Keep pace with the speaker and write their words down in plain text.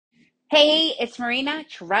Hey, it's Marina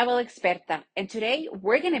Travel Experta, and today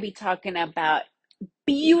we're going to be talking about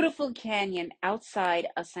beautiful canyon outside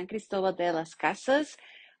of San Cristobal de las Casas.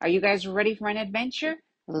 Are you guys ready for an adventure?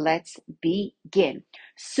 Let's begin.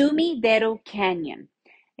 Sumidero Canyon.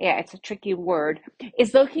 Yeah, it's a tricky word.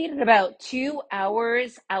 It's located about 2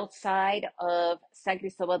 hours outside of San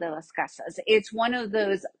Cristobal de las Casas. It's one of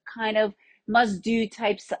those kind of must-do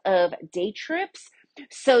types of day trips.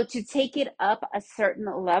 So to take it up a certain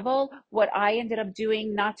level, what I ended up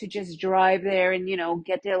doing, not to just drive there and,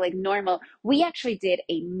 get there like normal, we actually did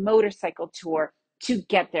a motorcycle tour to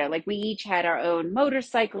get there. Like we each had our own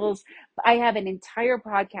motorcycles. I have an entire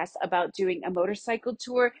podcast about doing a motorcycle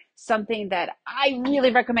tour, something that I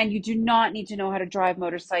really recommend. You do not need to know how to drive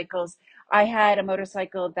motorcycles. I had a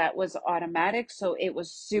motorcycle that was automatic, so it was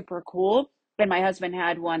super cool. And my husband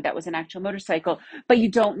had one that was an actual motorcycle, but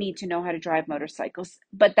you don't need to know how to drive motorcycles.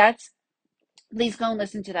 But please go and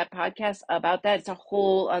listen to that podcast about that. It's a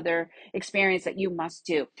whole other experience that you must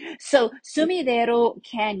do. So, Sumidero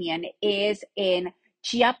Canyon is in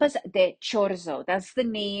Chiapas de Chorzo. That's the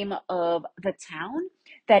name of the town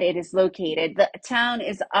that it is located. The town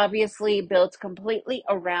is obviously built completely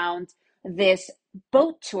around this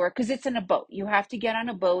boat tour because it's in a boat. You have to get on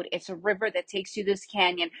a boat. It's a river that takes you this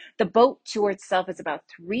canyon. The boat tour itself is about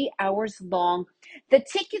 3 hours long. The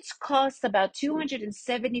tickets cost about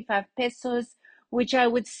 275 pesos, which I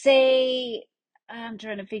would say, I'm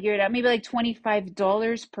trying to figure it out, maybe like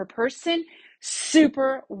 $25 per person.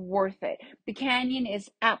 Super worth it. The canyon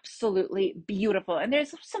is absolutely beautiful. And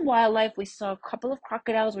there's some wildlife. We saw a couple of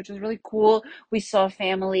crocodiles, which was really cool. We saw a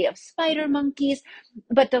family of spider monkeys,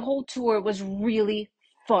 but the whole tour was really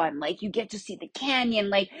fun. Like you get to see the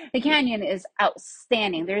canyon. Like the canyon is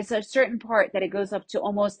outstanding. There's a certain part that it goes up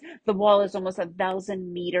to the wall is almost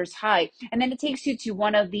 1,000 meters high. And then it takes you to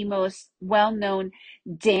one of the most well-known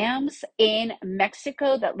dams in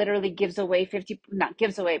Mexico that literally gives away 50, not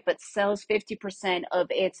gives away, but sells 50% of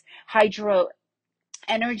its hydro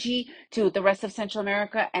energy to the rest of Central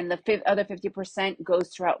America, and the other 50% goes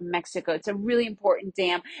throughout Mexico. It's a really important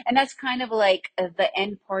dam, and that's kind of like the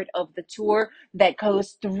end part of the tour that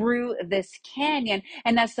goes through this canyon,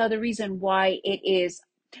 and that's the other reason why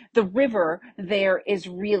the river there is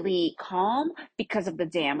really calm because of the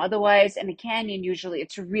dam. Otherwise, in a canyon, usually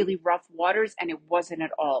it's really rough waters, and it wasn't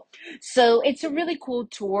at all. So it's a really cool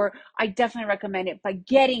tour. I definitely recommend it. But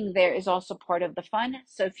getting there is also part of the fun.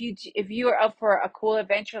 So if you are up for a cool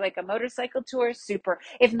adventure like a motorcycle tour, super.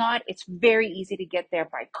 If not, it's very easy to get there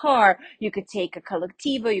by car. You could take a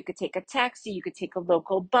colectivo, you could take a taxi, you could take a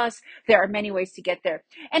local bus. There are many ways to get there.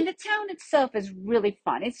 And the town itself is really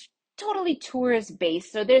fun. It's totally tourist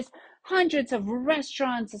based. So there's hundreds of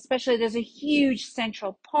restaurants, especially there's a huge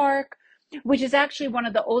central park, which is actually one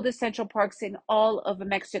of the oldest central parks in all of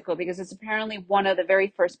Mexico because it's apparently one of the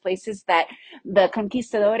very first places that the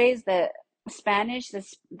conquistadores, the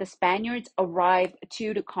Spaniards arrived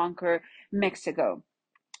to conquer Mexico.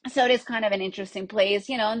 So it is kind of an interesting place,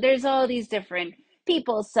 and there's all these different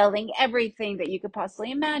people selling everything that you could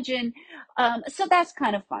possibly imagine. So that's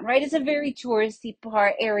kind of fun, right? It's a very touristy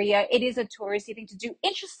part area. It is a touristy thing to do.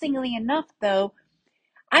 Interestingly enough, though,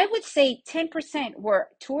 I would say 10% were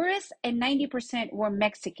tourists and 90% were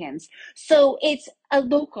Mexicans. So it's a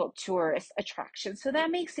local tourist attraction. So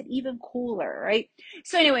that makes it even cooler, right?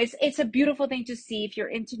 So, anyways, it's a beautiful thing to see if you're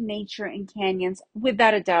into nature and canyons.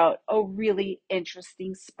 Without a doubt, a really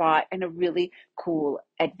interesting spot and a really cool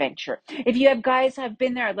adventure. If you guys have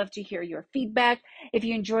been there, I'd love to hear your feedback. If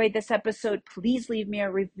you enjoyed this episode, please leave me a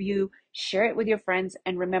review, share it with your friends,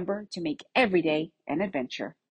 and remember to make every day an adventure.